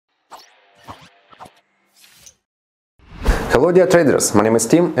Hello dear traders, my name is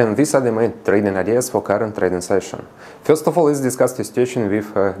Tim and these are the main trading ideas for current trading session. First of all, let's discuss the situation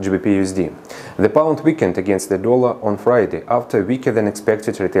with GBP/USD. The pound weakened against the dollar on Friday after weaker than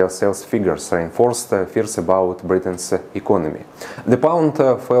expected retail sales figures reinforced fears about Britain's economy. The pound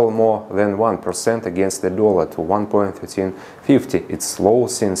fell more than 1% against the dollar to 1.1350, its low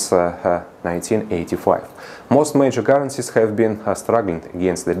since 1985. Most major currencies have been struggling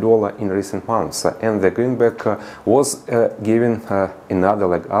against the dollar in recent months, and the greenback was given another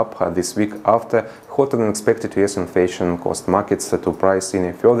leg up this week after hotter than expected US inflation caused markets to price in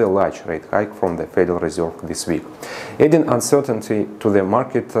a further large rate hike from the Federal Reserve this week. Adding uncertainty to the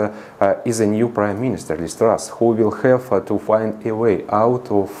market is a new Prime Minister, Liz Truss, who will have to find a way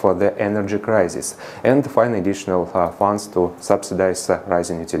out of the energy crisis and find additional funds to subsidize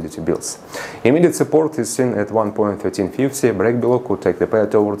rising utility bills. Immediate support is seen at 1.1350, break below could take the pair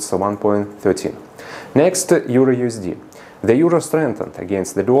towards 1.13. Next, Euro/USD. The euro strengthened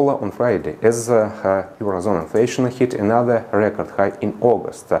against the dollar on Friday as Eurozone inflation hit another record high in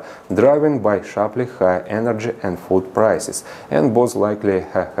August, driven by sharply higher energy and food prices, and was likely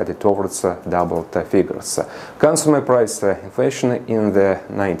headed towards double figures. Consumer price inflation in the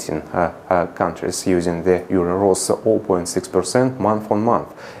 19 countries using the euro rose 0.6%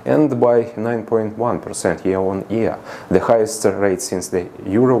 month-on-month and by 9.1% year-on-year, the highest rate since the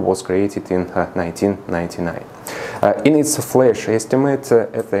euro was created in 1999. In its flash estimate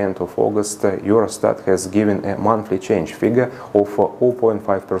at the end of August, Eurostat has given a monthly change figure of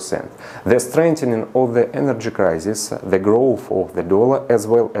 0.5%. The strengthening of the energy crisis, the growth of the dollar, as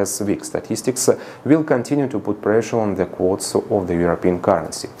well as weak statistics will continue to put pressure on the quotes of the European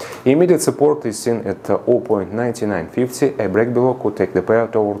currency. Immediate support is seen at 0.9950, a break below could take the pair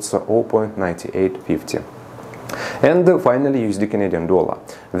towards 0.9850. And finally, USD Canadian dollar.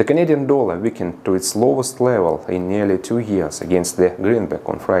 The Canadian dollar weakened to its lowest level in nearly 2 years against the greenback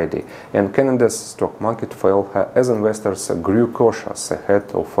on Friday, and Canada's stock market fell as investors grew cautious ahead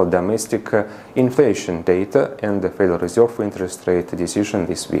of domestic inflation data and the Federal Reserve interest rate decision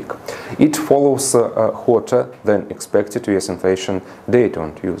this week. It follows hotter than expected US inflation data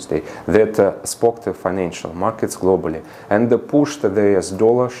on Tuesday that spoke to financial markets globally and pushed the US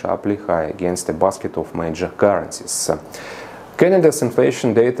dollar sharply high against a basket of major currencies. Canada's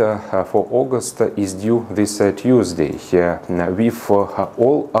inflation data for August is due this Tuesday, with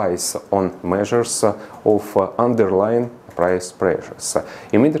all eyes on measures of underlying price pressures.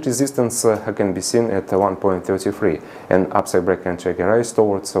 Immediate resistance can be seen at 1.33 and upside break can take a rise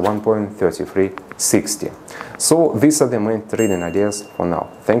towards 1.3360. So these are the main trading ideas for now.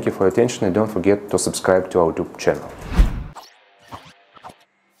 Thank you for your attention and don't forget to subscribe to our YouTube channel.